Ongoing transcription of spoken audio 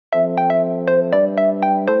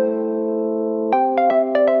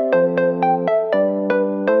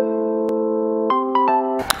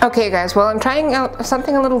Okay guys, well I'm trying out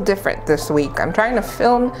something a little different this week. I'm trying to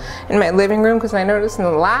film in my living room because I noticed in the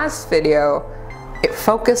last video it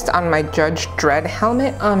focused on my Judge Dredd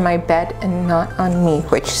helmet on my bed and not on me,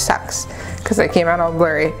 which sucks because I came out all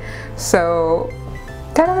blurry. So,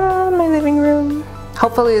 ta-da, my living room.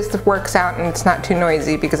 Hopefully this works out and it's not too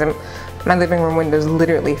noisy because my living room window is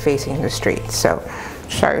literally facing the street. So,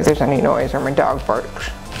 sorry if there's any noise or my dog barks.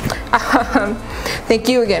 Thank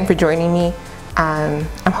you again for joining me. I'm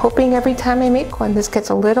hoping every time I make one this gets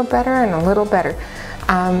a little better and a little better.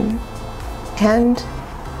 And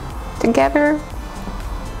together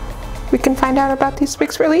we can find out about this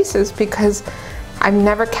week's releases because I've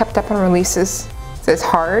never kept up on releases this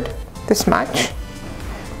hard, this much.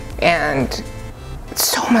 And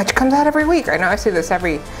so much comes out every week. I know I say this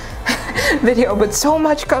every video, but so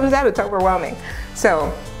much comes out, it's overwhelming.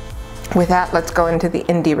 So with that, let's go into the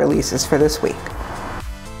indie releases for this week.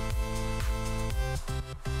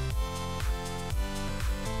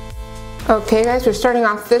 Okay guys, we're starting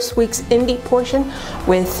off this week's indie portion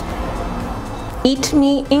with Eat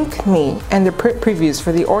Me, Ink Me, and the print previews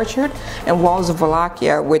for The Orchard and Walls of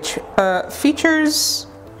Wallachia, which features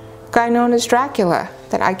a guy known as Dracula,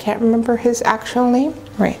 that I can't remember his actual name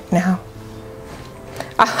right now.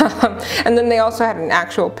 And then they also had an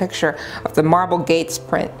actual picture of the Marble Gates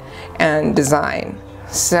print and design.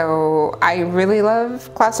 So I really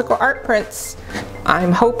love classical art prints.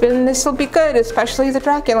 I'm hoping this will be good, especially the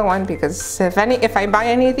Dracula one, because if I buy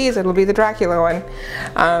any of these, it'll be the Dracula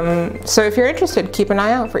one. So if you're interested, keep an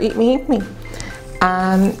eye out for Eat Me, Ink Me.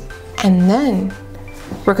 And then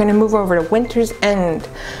we're going to move over to Winter's End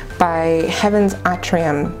by Heaven's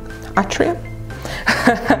Atrium. Atrium?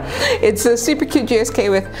 It's a super cute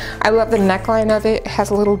GSK with, I love the neckline of it. It has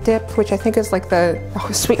a little dip, which I think is like the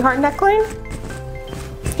sweetheart neckline.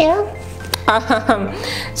 Yeah.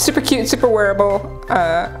 Super cute, super wearable.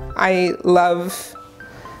 I love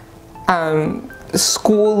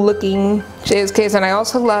school looking JSKs, and I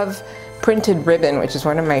also love printed ribbon, which is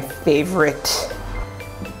one of my favorite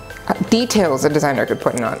details a designer could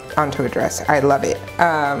put onto a dress. I love it.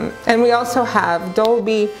 And we also have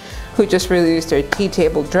Dollbe, who just released their tea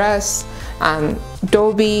table dress.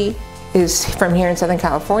 Dollbe is from here in Southern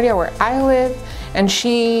California where I live, and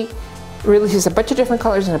she releases a bunch of different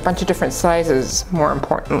colors and a bunch of different sizes, more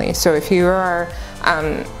importantly. So if you are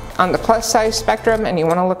on the plus size spectrum and you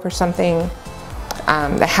want to look for something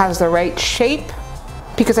that has the right shape,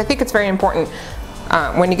 because I think it's very important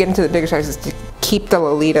when you get into the bigger sizes to keep the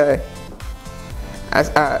Lolita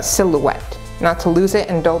silhouette, not to lose it,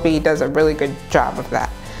 and Dollbe does a really good job of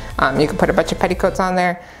that. You can put a bunch of petticoats on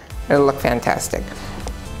there, it'll look fantastic.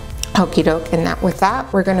 Okie doke, and with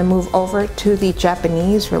that, we're going to move over to the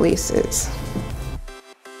Japanese releases.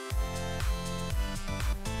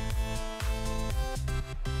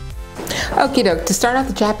 Okie doke, to start off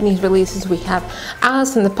the Japanese releases, we have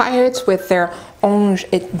Alice and the Pirates with their Ange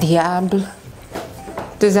et Diable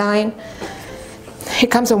design. It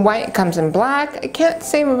comes in white, it comes in black. I can't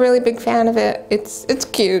say I'm a really big fan of it. It's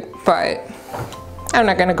cute, but I'm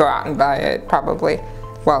not going to go out and buy it, probably.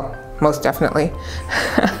 Well, most definitely.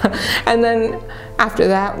 And then after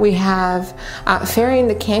that we have Fairy in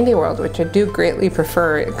the Candy World, which I do greatly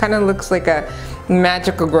prefer. It kind of looks like a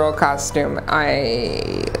magical girl costume.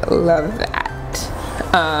 I love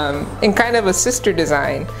that. In kind of a sister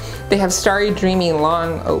design, they have Starry Dreamy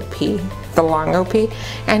Long OP, the long OP,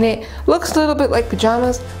 and it looks a little bit like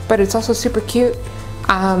pajamas, but it's also super cute.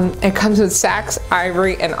 It comes with sax,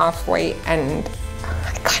 ivory, and off-white, and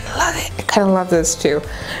I kind of love it. I kind of love this too.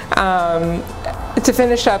 To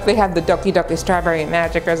finish up, they have the Doki Doki Strawberry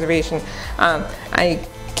Magic Reservation. I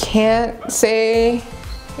can't say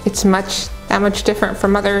it's that much different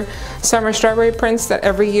from other summer strawberry prints that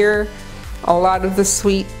every year a lot of the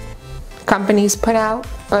sweet companies put out.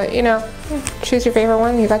 But you know, choose your favorite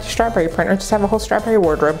one. You got your strawberry print, or just have a whole strawberry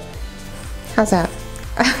wardrobe. How's that?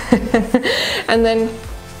 And then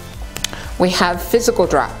we have Physical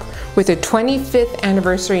Drop with a 25th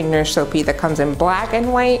anniversary nurse OP that comes in black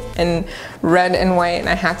and white and red and white, and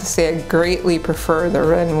I have to say I greatly prefer the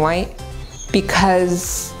red and white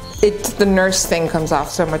because the nurse thing comes off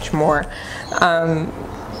so much more.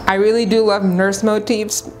 I really do love nurse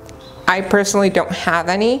motifs. I personally don't have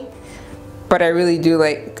any, but I really do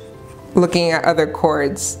like looking at other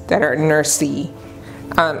cords that are nursey,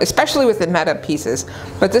 especially with the meta pieces.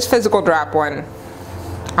 But this Physical Drop one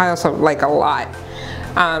I also like a lot.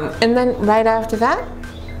 And then right after that,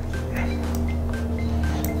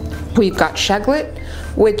 we've got Sheglit,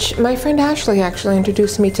 which my friend Ashley actually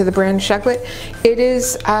introduced me to the brand Sheglit. It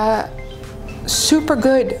is super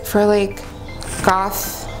good for like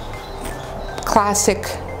goth, classic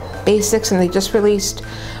basics, and they just released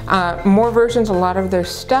more versions, a lot of their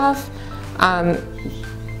stuff.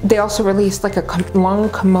 They also released like a long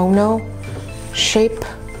kimono shape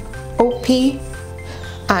OP.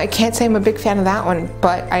 I can't say I'm a big fan of that one,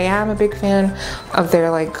 but I am a big fan of their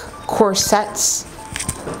like corsets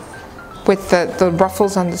with the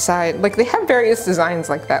ruffles on the side. Like they have various designs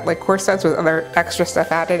like that, like corsets with other extra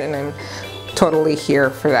stuff added, and I'm totally here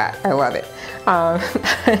for that. I love it.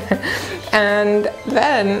 And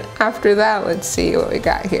then after that, let's see what we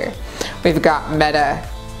got here. We've got Meta.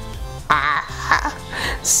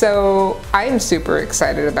 So I am super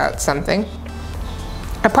excited about something.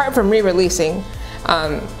 Apart from re-releasing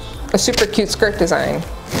a super cute skirt design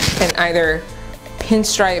in either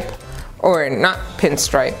pinstripe or not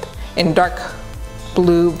pinstripe, in dark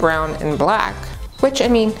blue, brown, and black, which I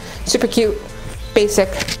mean, super cute, basic,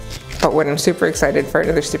 but what I'm super excited for,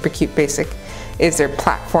 another super cute basic, is their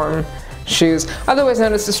platform shoes, otherwise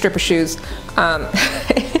known as the stripper shoes,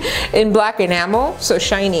 in black enamel, so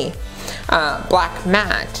shiny, black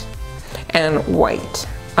matte, and white.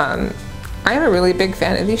 I'm a really big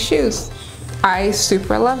fan of these shoes. I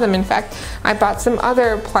super love them. In fact, I bought some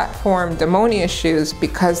other platform Demonia shoes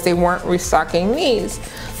because they weren't restocking these.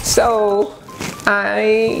 So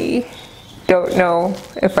I don't know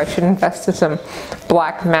if I should invest in some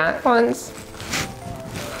black matte ones,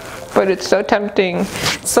 but it's so tempting.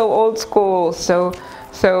 It's so old school. So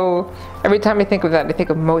every time I think of that, I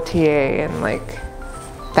think of Motier and like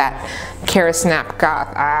that Kara Snap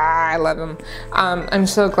Goth. I love them. I'm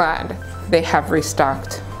so glad they have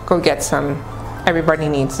restocked. Go get some. Everybody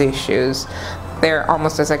needs these shoes. They're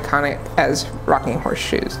almost as iconic as rocking horse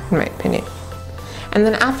shoes, in my opinion. And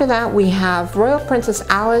then after that, we have Royal Princess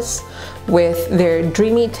Alice with their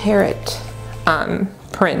Dreamy Tarot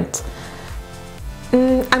print.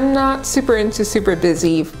 I'm not super into super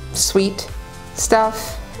busy, sweet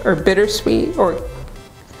stuff, or bittersweet, or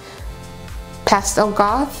pastel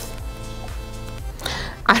goth.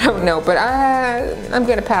 I don't know, but I'm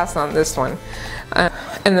gonna pass on this one.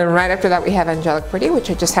 And then right after that we have Angelic Pretty,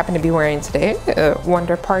 which I just happen to be wearing today,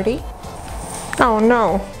 Wonder Party. Oh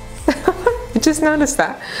no, I just noticed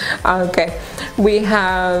that. Okay, we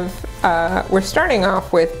have, we're starting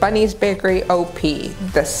off with Bunny's Bakery OP,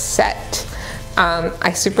 the set.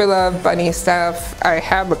 I super love bunny stuff. I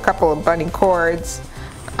have a couple of bunny cords.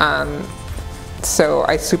 So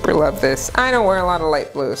I super love this. I don't wear a lot of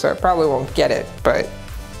light blue, so I probably won't get it, but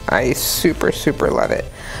I super love it.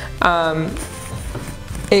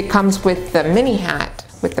 It comes with the mini hat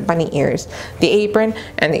with the bunny ears, the apron,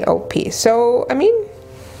 and the OP. So, I mean,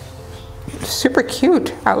 super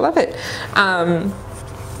cute. I love it.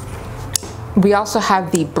 We also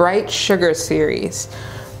have the Bright Sugar series,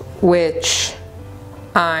 which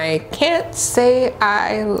I can't say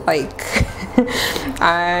I like.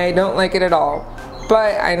 I don't like it at all,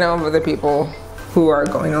 but I know of other people who are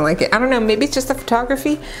going to like it. I don't know, maybe it's just the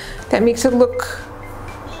photography that makes it look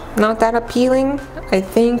not that appealing. I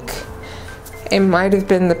think it might have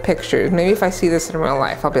been the pictures. Maybe if I see this in real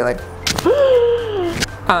life, I'll be like,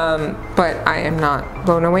 but I am not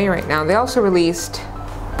blown away right now. They also released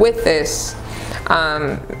with this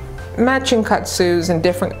matching katsus in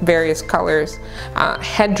different various colors,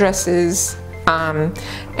 headdresses,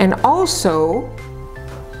 and also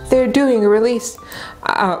they're doing a release,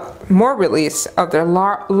 more release of their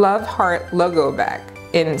Love Heart logo bag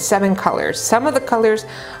in 7 colors. Some of the colors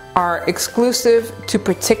are exclusive to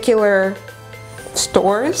particular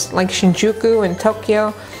stores like Shinjuku and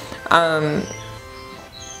Tokyo.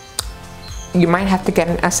 You might have to get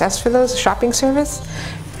an SS for those, shopping service,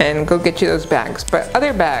 and go get you those bags. But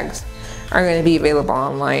other bags are going to be available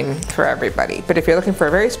online for everybody. But if you're looking for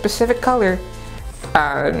a very specific color,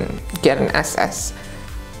 get an SS.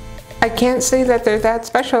 I can't say that they're that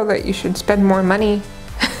special that you should spend more money,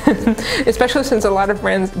 especially since a lot of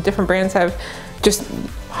brands, different brands have just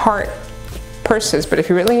heart purses. But if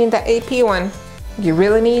you really need that AP one, you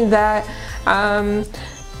really need that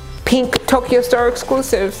pink Tokyo Store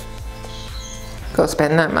exclusive, go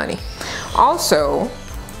spend that money. Also,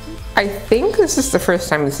 I think this is the first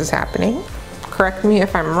time this is happening. Correct me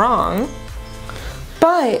if I'm wrong,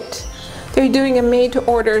 but they're doing a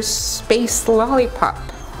made-to-order space lollipop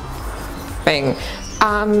thing.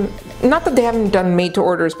 Not that they haven't done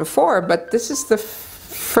made-to-orders before, but this is the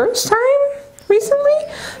first time recently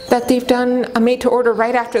that they've done a made-to-order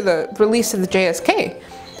right after the release of the JSK.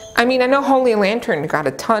 I mean, I know Holy Lantern got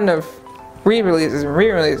a ton of re-releases and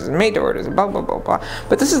re-releases and made-to-orders and blah blah blah blah,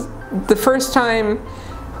 but this is the first time.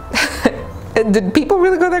 Did people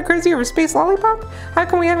really go that crazy over Space Lollipop? How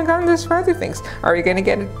come we haven't gotten this for other things? Are we gonna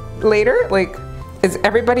get it later? Like, is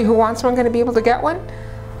everybody who wants one gonna be able to get one?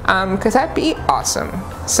 because that'd be awesome.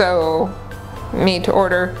 So, made to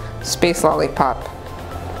order, Space Lollipop.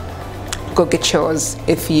 Go get yours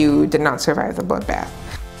if you did not survive the bloodbath.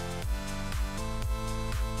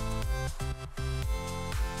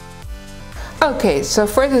 Okay, so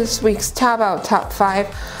for this week's Taobao Top 5,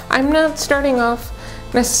 I'm not starting off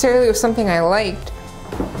necessarily with something I liked,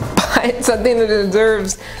 but something that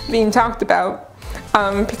deserves being talked about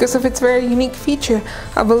because of its very unique feature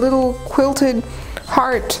of a little quilted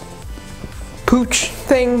heart pooch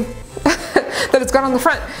thing that it's got on the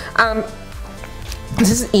front. This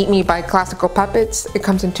is Eat Me by Classical Puppets. It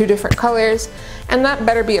comes in 2 different colors, and that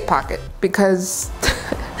better be a pocket because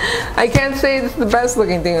I can't say it's the best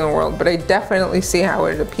looking thing in the world, but I definitely see how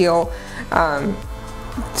it would appeal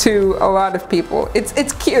to a lot of people.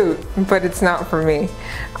 It's cute, but it's not for me.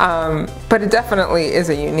 But it definitely is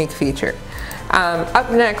a unique feature. Up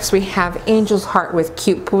next we have Angel's Heart with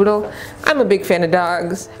Cute Poodle. I'm a big fan of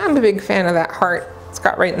dogs. I'm a big fan of that heart it's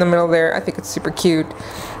got right in the middle there. I think it's super cute.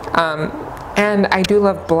 And I do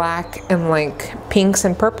love black and like pinks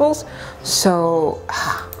and purples, so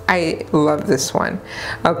I love this one.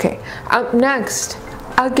 Okay, up next,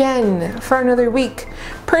 again for another week,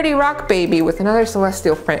 Pretty Rock Baby with another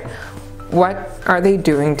celestial print. What are they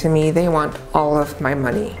doing to me? They want all of my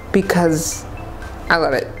money because I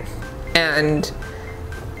love it, and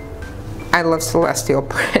I love celestial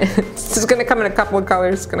prints. It's gonna come in a couple of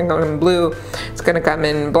colors. It's gonna come in blue, it's gonna come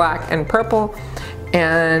in black and purple,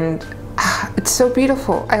 and it's so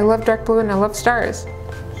beautiful. I love dark blue and I love stars.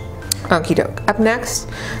 Okie doke. Up next,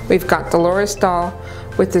 we've got Dolores Doll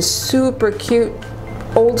with this super cute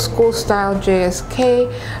old school style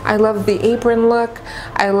JSK. I love the apron look.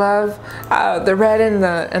 I love the red and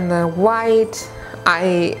the white.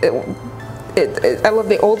 I love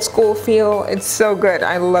the old school feel. It's so good.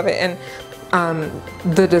 I love it. And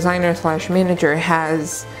the designer slash manager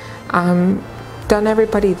has done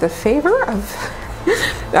everybody the favor of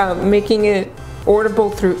making it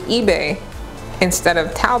orderable through eBay instead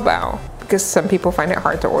of Taobao, because some people find it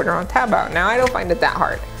hard to order on Taobao. Now I don't find it that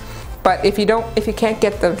hard, but if you can't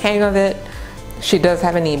get the hang of it, she does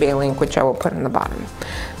have an eBay link which I will put in the bottom.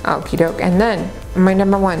 Okie doke. And then my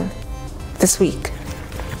number 1 this week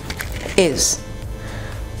is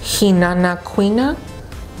Hinana Queena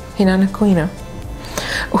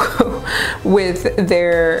with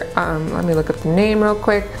their let me look up the name real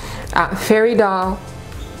quick. Fairy Doll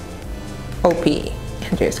OP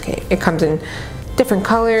and JSK. It comes in different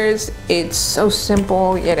colors. It's so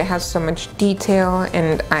simple, yet it has so much detail,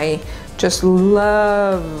 and I just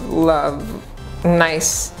love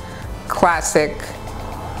nice, classic,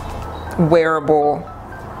 wearable.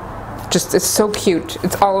 Just, it's so cute.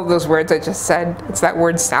 It's all of those words I just said. It's that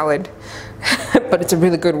word salad. But it's a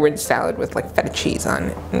really good word salad with like feta cheese on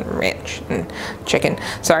it, and ranch and chicken.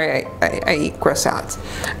 Sorry, I eat gross salads.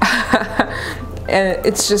 And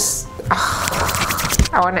it's just,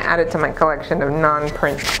 I want to add it to my collection of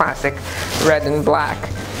non-print classic red and black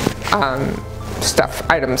stuff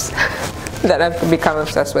items that I've become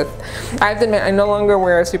obsessed with. I have to admit, I no longer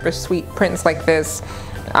wear super sweet prints like this.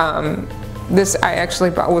 This I actually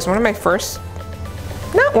bought, was one of my first,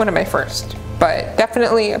 not one of my first, but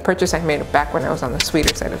definitely a purchase I made back when I was on the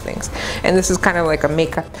sweeter side of things. And this is kind of like a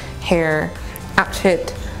makeup, hair,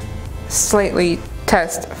 outfit, slightly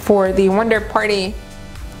test for the Wonder Party,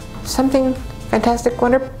 something fantastic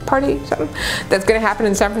Wonder Party, something that's gonna happen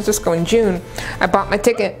in San Francisco in June. I bought my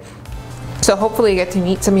ticket, so hopefully I get to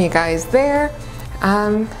meet some of you guys there.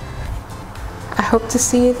 I hope to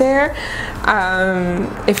see you there.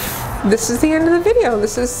 If this is the end of the video,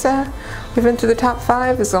 this is we've been through the top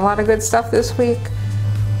 5. There's a lot of good stuff this week.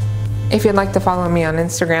 If you'd like to follow me on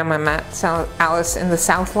Instagram, I'm at Alice in the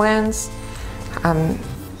Southlands.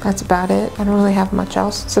 That's about it. I don't really have much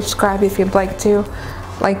else. Subscribe if you'd like to.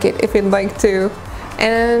 Like it if you'd like to.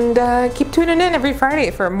 And keep tuning in every Friday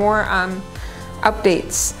for more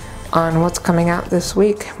updates on what's coming out this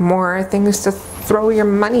week. More things to throw your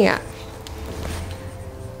money at.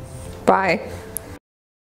 Bye.